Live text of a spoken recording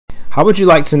How would you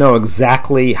like to know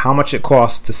exactly how much it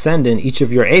costs to send in each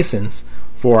of your ASINs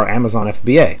for Amazon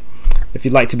FBA? If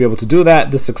you'd like to be able to do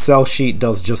that, this Excel sheet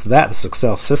does just that, this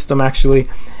Excel system actually.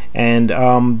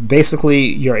 And basically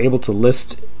you're able to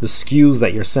list the SKUs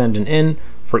that you're sending in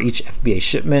for each FBA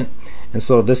shipment. And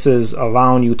so this is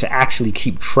allowing you to actually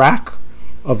keep track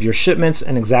of your shipments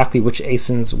and exactly which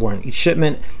ASINs were in each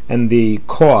shipment and the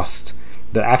cost,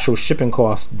 the actual shipping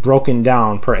cost broken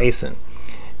down per ASIN.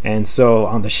 And so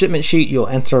on the shipment sheet, you'll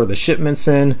enter the shipments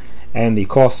in and the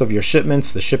cost of your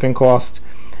shipments, the shipping cost.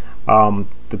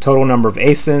 The total number of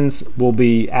ASINs will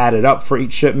be added up for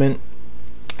each shipment,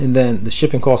 and then the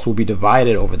shipping cost will be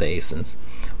divided over the ASINs.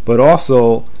 But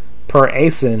also per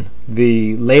ASIN,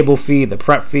 the label fee, the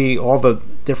prep fee, all the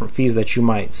different fees that you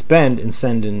might spend in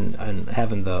sending and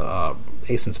having the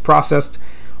ASINs processed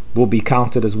will be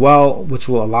counted as well, which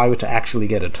will allow you to actually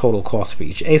get a total cost for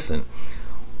each ASIN.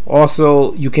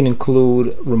 Also, you can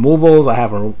include removals. I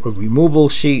have a removal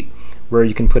sheet where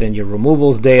you can put in your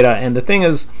removals data. And the thing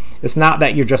is, it's not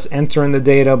that you're just entering the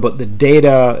data, but the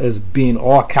data is being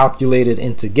all calculated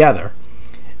in together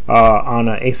on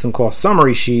an ASIN cost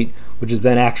summary sheet, which is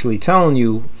then actually telling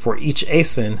you for each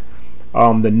ASIN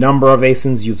the number of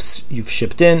ASINs you've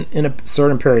shipped in a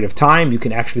certain period of time. You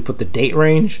can actually put the date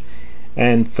range,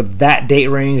 and for that date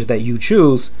range that you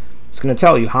choose, it's going to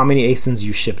tell you how many ASINs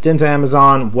you shipped into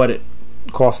Amazon, what it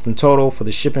cost in total for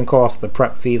the shipping cost, the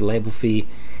prep fee, the label fee,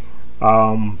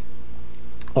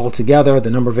 altogether, the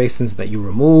number of ASINs that you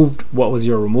removed, what was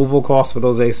your removal cost for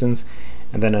those ASINs,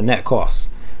 and then a net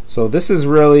cost. So this is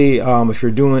really, if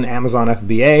you're doing Amazon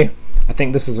FBA, I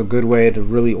think this is a good way to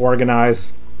really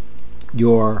organize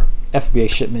your FBA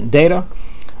shipment data.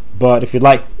 But if you'd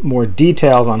like more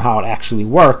details on how it actually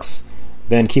works,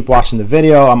 then keep watching the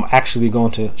video. I'm actually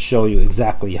going to show you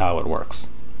exactly how it works.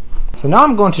 So now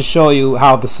I'm going to show you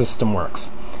how the system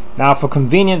works. Now for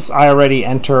convenience, I already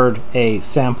entered a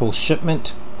sample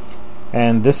shipment,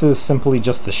 and this is simply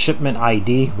just the shipment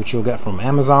ID, which you'll get from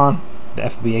Amazon, the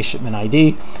FBA shipment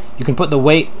ID. You can put the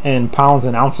weight in pounds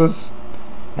and ounces,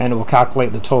 and it will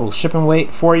calculate the total shipping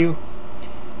weight for you.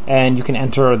 And you can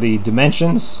enter the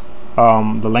dimensions,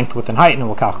 the length, width, and height, and it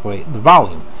will calculate the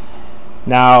volume.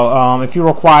 Now, if you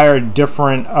require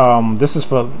different, this is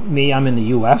for me, I'm in the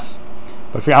US,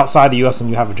 but if you're outside the US and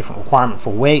you have a different requirement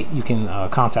for weight, you can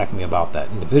contact me about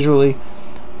that individually.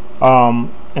 But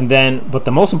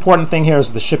the most important thing here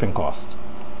is the shipping cost.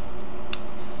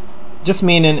 Just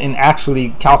meaning in actually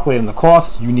calculating the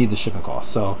cost, you need the shipping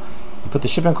cost. So you put the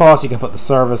shipping cost, you can put the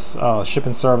service,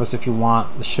 shipping service if you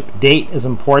want. The ship date is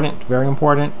important, very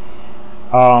important.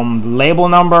 The label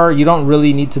number, you don't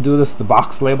really need to do this, the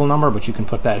box label number, but you can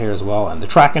put that here as well. And the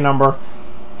tracking number,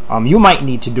 you might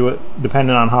need to do it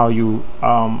depending on how you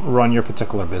run your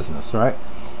particular business, right?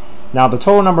 Now the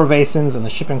total number of ASINs and the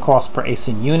shipping cost per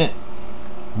ASIN unit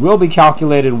will be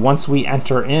calculated once we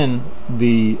enter in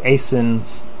the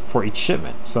ASINs for each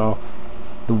shipment. So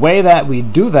the way that we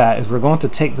do that is we're going to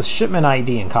take the shipment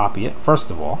ID and copy it, first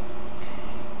of all.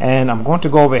 And I'm going to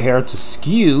go over here to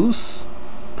SKUs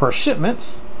per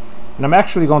shipments, and I'm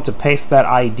actually going to paste that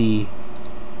ID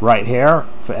right here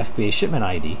for FBA shipment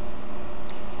ID.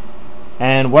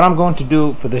 And what I'm going to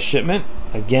do for this shipment,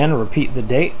 again, repeat the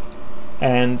date,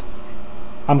 and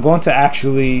I'm going to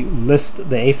actually list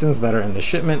the ASINs that are in the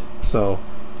shipment. So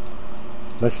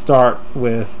let's start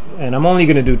with, and I'm only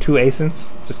going to do 2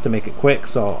 ASINs just to make it quick,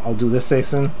 so I'll do this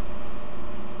ASIN.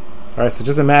 Alright, so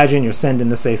just imagine you're sending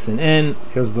this ASIN in.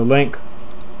 Here's the link.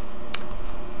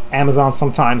 Amazon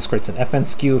sometimes creates an FN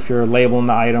SKU if you're labeling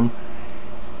the item.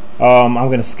 I'm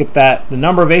going to skip that. The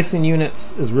number of ASIN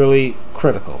units is really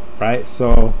critical, right?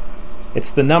 So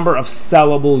it's the number of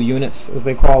sellable units, as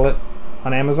they call it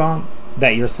on Amazon,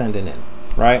 that you're sending in,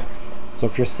 right? So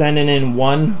if you're sending in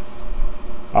 1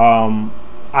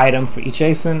 item for each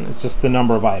ASIN, it's just the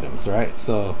number of items, right?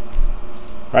 So,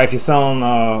 right, if you're selling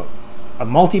a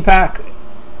multi-pack,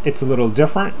 it's a little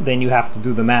different. Then you have to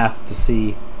do the math to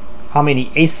see how many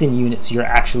ASIN units you're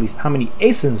actually, how many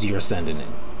ASINs you're sending in,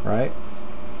 right?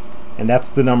 And that's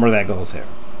the number that goes here.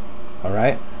 All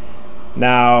right.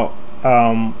 Now,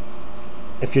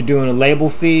 if you're doing a label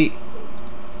fee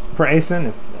per ASIN,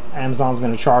 if Amazon's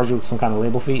going to charge you some kind of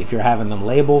label fee, if you're having them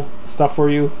label stuff for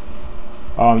you,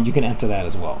 you can enter that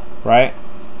as well, right?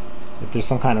 If there's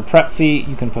some kind of prep fee,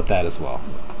 you can put that as well.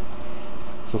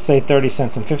 So say 30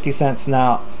 cents and 50 cents.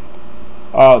 Now,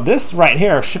 this right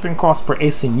here, shipping cost per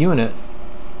ASIN unit,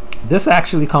 this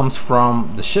actually comes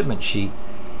from the shipment sheet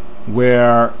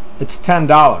where it's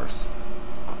 $10,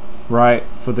 right,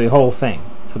 for the whole thing,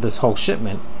 for this whole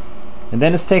shipment. And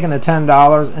then it's taking the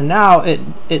 $10, and now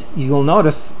you'll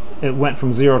notice it went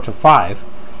from 0 to 5,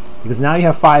 because now you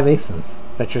have 5 ASINs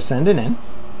that you're sending in,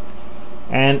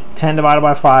 and 10 divided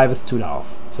by 5 is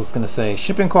 $2. So it's going to say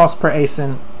shipping cost per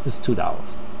ASIN is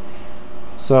 $2.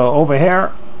 So over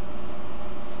here,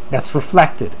 that's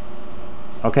reflected,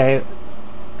 okay,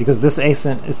 because this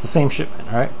ASIN is the same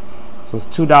shipment, all right? So it's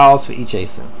 $2 for each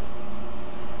ASIN.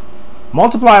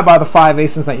 Multiply by the 5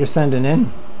 ASINs that you're sending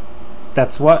in.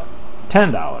 That's what?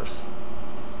 $10,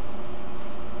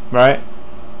 right?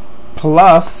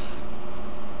 Plus,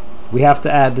 we have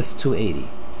to add this $280,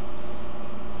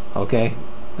 okay,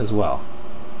 as well.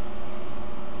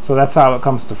 So that's how it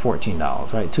comes to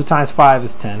 $14, right? 2 times 5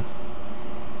 is 10,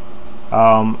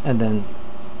 and then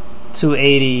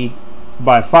 280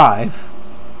 by 5,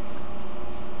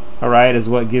 all right, is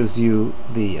what gives you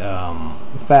the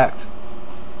in fact,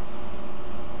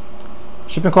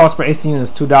 shipping cost per ASIN unit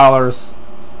is $2.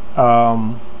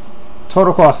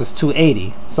 Total cost is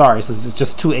 $280. Sorry, so it's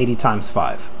just $280 times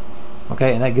 5.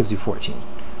 Okay, and that gives you 14.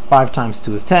 5 times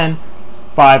 2 is 10.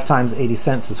 5 times 80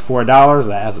 cents is $4.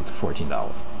 That adds up to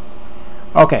 $14.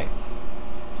 Okay.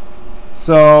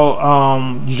 So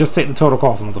you just take the total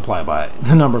cost and multiply by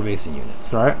the number of ASIN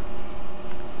units, right?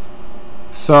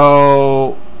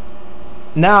 So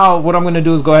now what I'm going to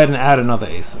do is go ahead and add another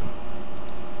ASIN.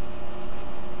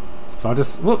 So I'll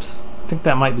just, whoops, I think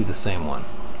that might be the same one.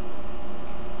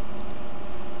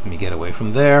 Let me get away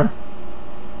from there.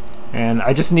 And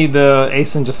I just need the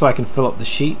ASIN just so I can fill up the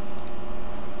sheet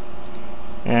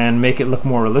and make it look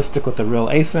more realistic with the real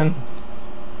ASIN,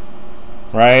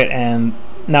 right? And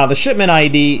now the shipment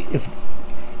ID,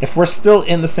 if we're still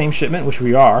in the same shipment, which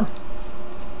we are,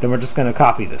 then we're just going to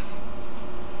copy this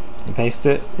and paste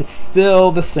it. It's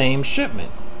still the same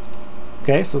shipment.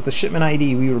 Okay, so the shipment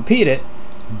ID, we repeat it,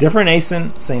 different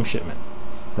ASIN, same shipment,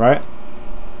 right?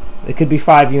 It could be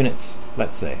 5 units,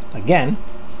 let's say. Again,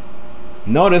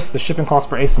 notice the shipping cost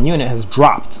per ASIN unit has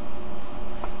dropped,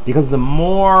 because the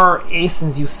more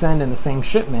ASINs you send in the same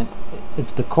shipment,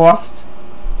 if the cost,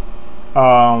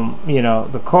 you know,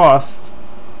 the cost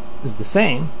is the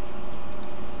same,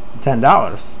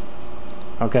 $10.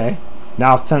 Okay,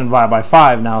 now it's 10 divided by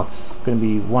 5. Now it's going to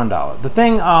be $1. The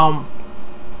thing you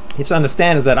have to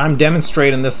understand is that I'm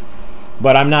demonstrating this,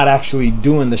 but I'm not actually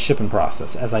doing the shipping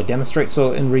process as I demonstrate.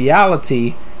 So in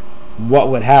reality, what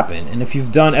would happen, and if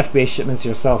you've done FBA shipments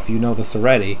yourself, you know this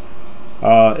already,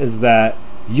 is that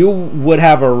you would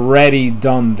have already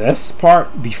done this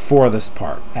part before this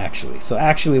part, actually. So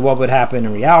actually what would happen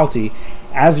in reality,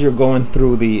 as you're going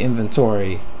through the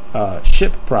inventory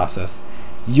ship process,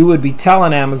 you would be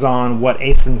telling Amazon what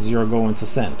ASINs you're going to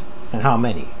send and how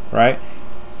many, right?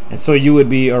 And so you would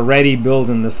be already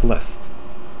building this list.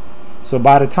 So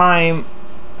by the time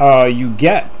you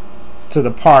get to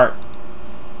the part,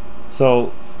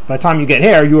 so by the time you get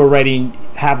here, you already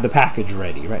have the package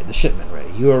ready, right? The shipment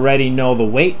ready. You already know the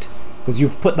weight because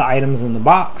you've put the items in the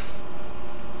box,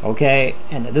 okay?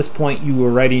 And at this point, you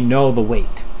already know the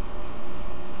weight,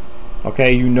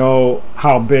 okay? You know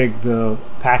how big the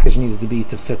package needs to be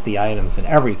to fit the items and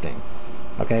everything,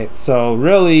 okay? So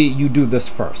really, you do this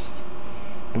first.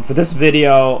 But for this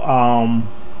video,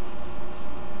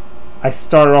 I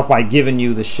started off by giving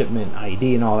you the shipment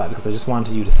ID and all that because I just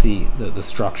wanted you to see the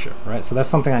structure, right? So that's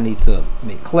something I need to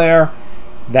make clear,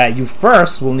 that you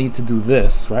first will need to do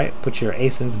this, right? Put your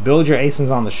ASINs, build your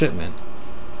ASINs on the shipment.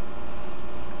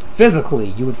 Physically,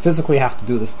 you would physically have to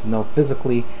do this to know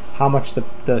physically how much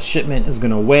the shipment is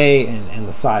going to weigh and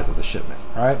the size of the shipment,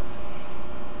 right?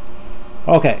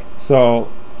 Okay, so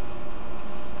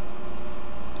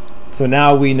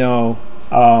now we know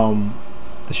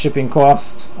the shipping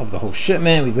cost of the whole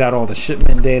shipment. We've got all the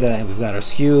shipment data and we've got our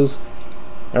SKUs.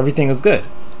 Everything is good.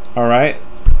 All right.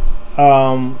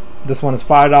 This one is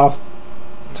 $5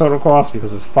 total cost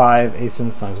because it's 5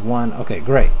 ASINs times 1. Okay,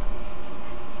 great.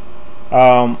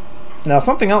 Now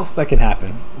something else that can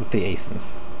happen with the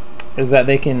ASINs is that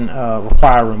they can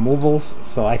require removals.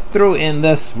 So I threw in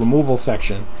this removal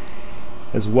section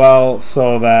as well,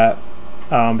 so that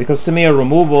because to me a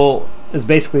removal is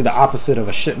basically the opposite of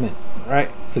a shipment, right?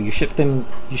 So you ship things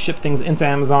into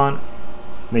Amazon,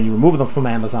 and then you remove them from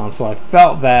Amazon. So I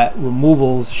felt that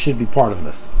removals should be part of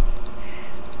this.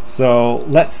 So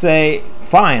let's say,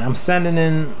 fine, I'm sending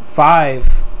in 5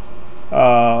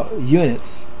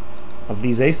 units of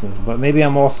these ASINs, but maybe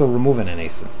I'm also removing an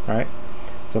ASIN, right?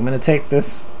 So I'm going to take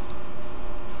this,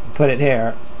 put it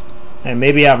here, and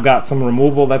maybe I've got some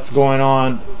removal that's going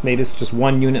on. Maybe it's just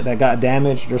 1 unit that got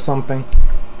damaged or something.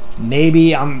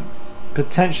 Maybe I'm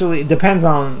potentially, it depends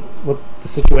on what the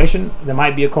situation. There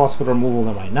might be a cost for the removal,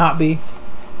 there might not be.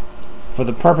 For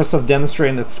the purpose of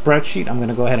demonstrating the spreadsheet, I'm going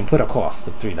to go ahead and put a cost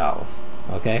of $3.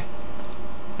 Okay,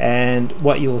 and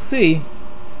what you will see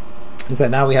is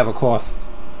that now we have a cost,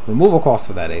 removal cost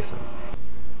for that ASIN.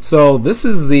 So this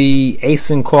is the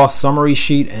ASIN cost summary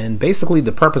sheet, and basically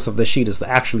the purpose of the sheet is to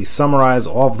actually summarize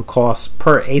all of the costs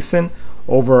per ASIN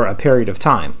over a period of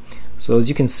time. So as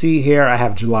you can see here, I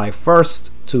have July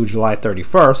 1st to July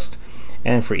 31st,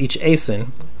 and for each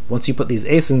ASIN, once you put these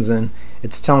ASINs in,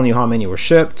 it's telling you how many were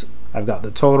shipped. I've got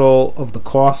the total of the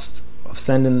cost of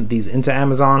sending these into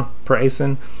Amazon per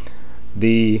ASIN,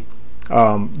 the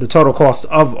total cost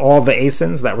of all the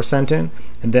ASINs that were sent in,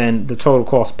 and then the total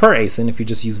cost per ASIN. If you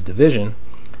just use division,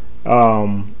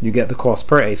 you get the cost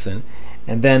per ASIN,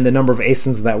 and then the number of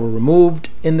ASINs that were removed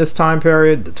in this time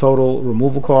period, the total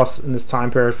removal costs in this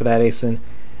time period for that ASIN,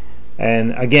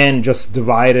 and again just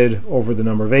divided over the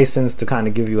number of ASINs to kind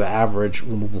of give you an average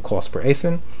removal cost per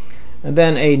ASIN, and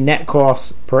then a net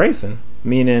cost per ASIN,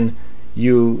 meaning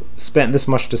you spent this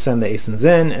much to send the ASINs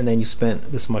in, and then you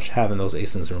spent this much having those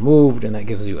ASINs removed, and that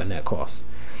gives you a net cost.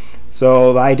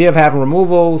 So the idea of having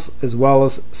removals as well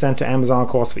as sent to Amazon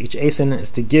costs for each ASIN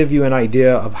is to give you an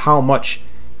idea of how much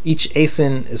each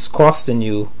ASIN is costing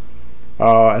you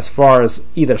as far as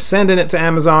either sending it to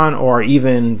Amazon or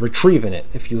even retrieving it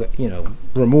if you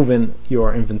removing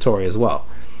your inventory as well.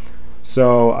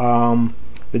 So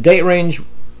the date range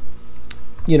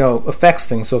affects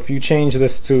things. So if you change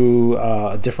this to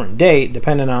a different date,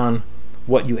 depending on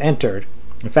what you entered,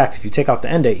 in fact, if you take out the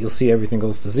end date, you'll see everything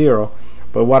goes to 0.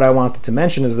 But what I wanted to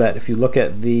mention is that if you look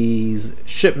at these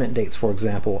shipment dates, for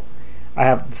example, I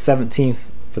have the 17th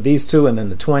for these two and then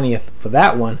the 20th for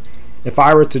that one. If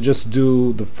I were to just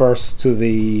do the 1st to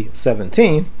the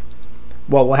 17th,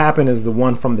 what will happen is the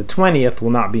one from the 20th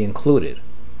will not be included,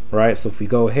 right? So if we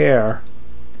go here,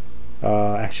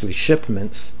 actually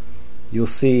shipments, you'll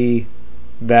see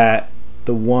that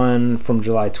the one from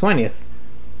July 20th,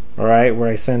 all right, where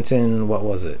I sent in, what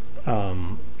was it,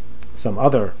 some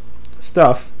other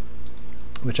stuff,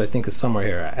 which I think is somewhere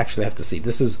here. I actually have to see.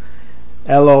 This is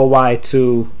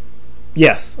LOY2,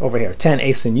 yes, over here, 10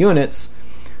 ASIN units.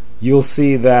 You'll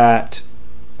see that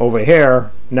over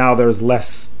here, now there's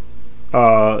less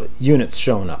units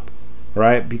showing up,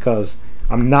 right? Because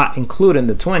I'm not including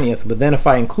the 20th, but then if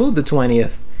I include the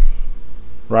 20th,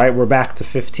 right, we're back to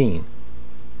 15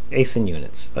 ASIN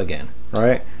units again,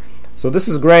 right? So this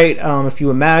is great. If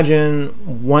you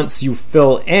imagine once you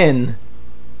fill in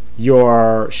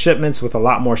your shipments with a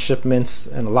lot more shipments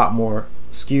and a lot more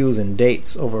SKUs and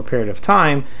dates over a period of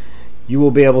time, you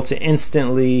will be able to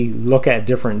instantly look at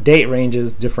different date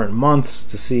ranges, different months,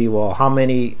 to see, well, how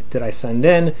many did I send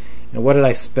in and what did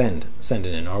I spend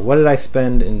sending in, or what did I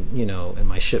spend in in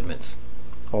my shipments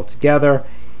altogether.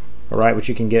 All right, which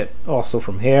you can get also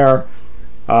from here.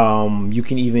 You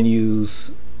can even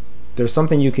use, there's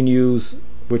something you can use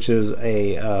which is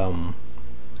a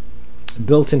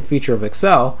built-in feature of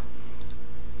Excel.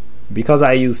 Because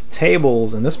I use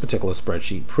tables in this particular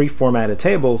spreadsheet, pre-formatted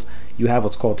tables, you have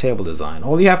what's called table design.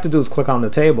 All you have to do is click on the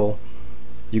table,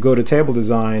 you go to table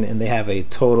design, and they have a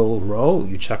total row.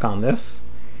 You check on this,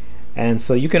 and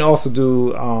so you can also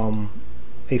do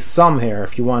a sum here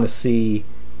if you want to see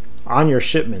on your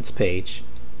shipments page,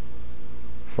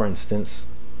 for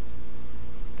instance,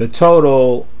 the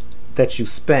total that you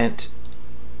spent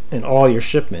in all your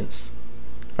shipments,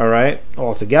 all right,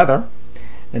 all together.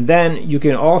 And then you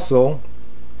can also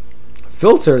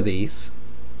filter these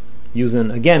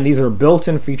using, again, these are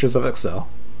built-in features of Excel,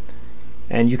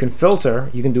 and you can filter,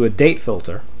 you can do a date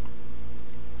filter,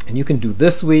 and you can do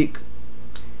this week,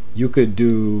 you could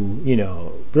do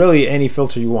really any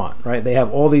filter you want, right? They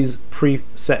have all these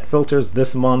preset filters: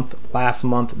 this month, last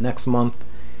month, next month,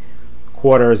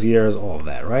 quarters, years, all of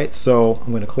that, right? So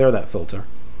I'm going to clear that filter.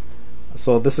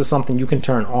 So this is something you can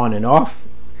turn on and off.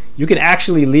 You can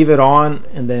actually leave it on,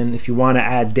 and then if you want to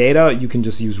add data, you can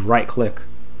just use right click,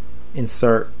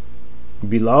 insert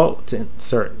below to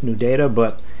insert new data.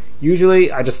 But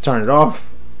usually I just turn it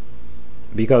off,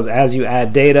 because as you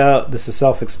add data, this is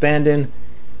self-expanding.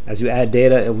 As you add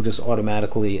data, it will just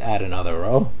automatically add another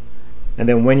row. And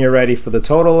then when you're ready for the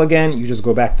total again, you just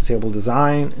go back to table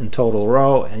design and total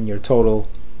row, and your total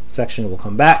section will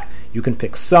come back. You can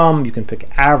pick sum, you can pick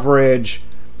average,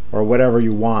 or whatever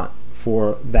you want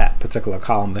for that particular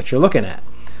column that you're looking at.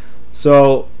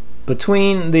 So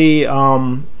between the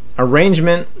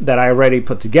arrangement that I already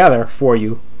put together for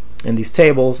you in these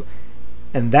tables,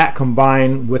 and that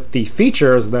combined with the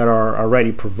features that are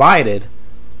already provided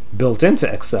built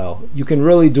into Excel, you can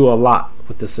really do a lot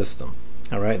with the system.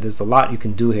 All right, there's a lot you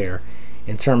can do here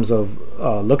in terms of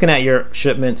looking at your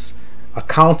shipments,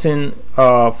 accounting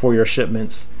for your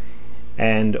shipments,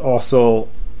 and also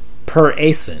per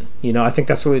ASIN. You know, I think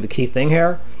that's really the key thing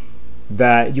here,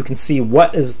 that you can see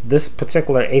what is this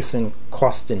particular ASIN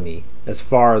costing me as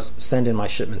far as sending my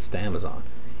shipments to Amazon.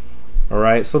 All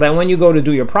right, so that when you go to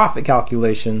do your profit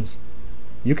calculations,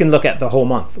 you can look at the whole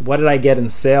month. What did I get in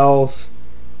sales,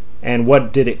 and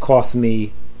what did it cost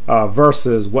me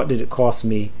versus what did it cost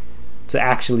me to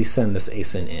actually send this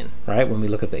ASIN in, right? When we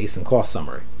look at the ASIN cost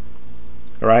summary,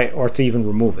 all right, or to even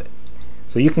remove it.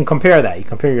 So you can compare that. You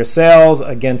compare your sales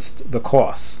against the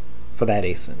costs for that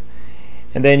ASIN.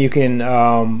 And then you can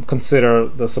consider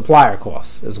the supplier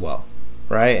costs as well,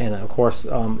 right? And of course,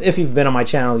 if you've been on my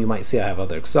channel, you might see I have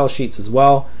other Excel sheets as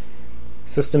well,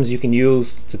 systems you can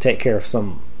use to take care of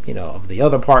some, you know, of the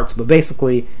other parts. But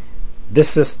basically, this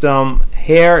system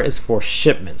here is for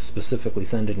shipments, specifically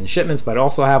send it in shipments, but I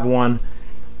also have one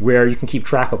where you can keep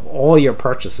track of all your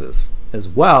purchases as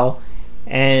well.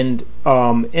 And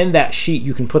in that sheet,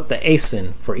 you can put the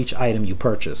ASIN for each item you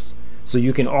purchase. So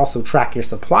you can also track your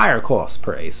supplier costs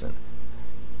per ASIN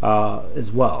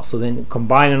as well. So then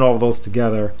combining all those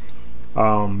together,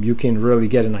 you can really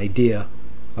get an idea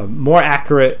of more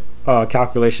accurate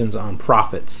calculations on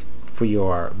profits for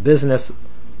your business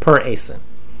per ASIN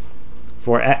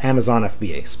for Amazon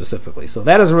FBA specifically. So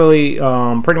that is really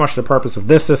pretty much the purpose of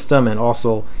this system, and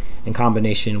also in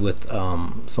combination with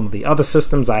some of the other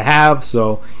systems I have.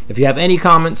 So if you have any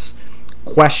comments,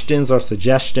 questions, or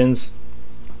suggestions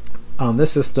on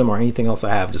this system or anything else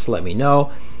I have, just let me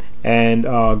know. And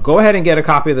go ahead and get a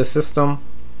copy of the system.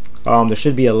 There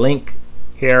should be a link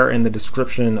here in the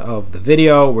description of the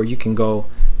video where you can go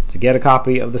to get a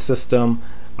copy of the system.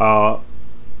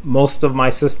 Most of my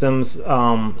systems,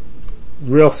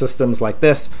 real systems like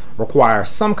this, require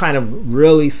some kind of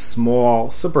really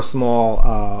small, super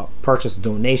small purchase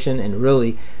donation, and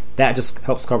really that just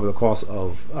helps cover the cost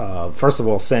of first of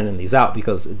all sending these out,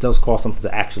 because it does cost something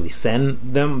to actually send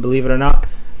them, believe it or not,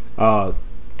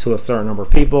 to a certain number of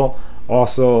people.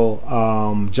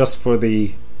 Also, just for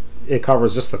the, it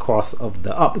covers just the cost of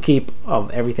the upkeep of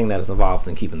everything that is involved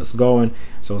in keeping this going.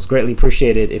 So it's greatly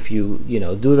appreciated if you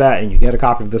do that and you get a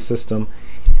copy of this system.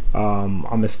 I'm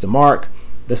Mr. Mark.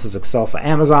 This is Excel for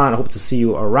Amazon. I hope to see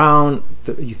you around.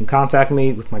 You can contact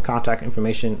me with my contact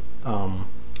information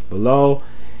below,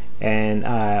 and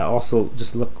I also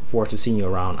just look forward to seeing you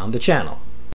around on the channel.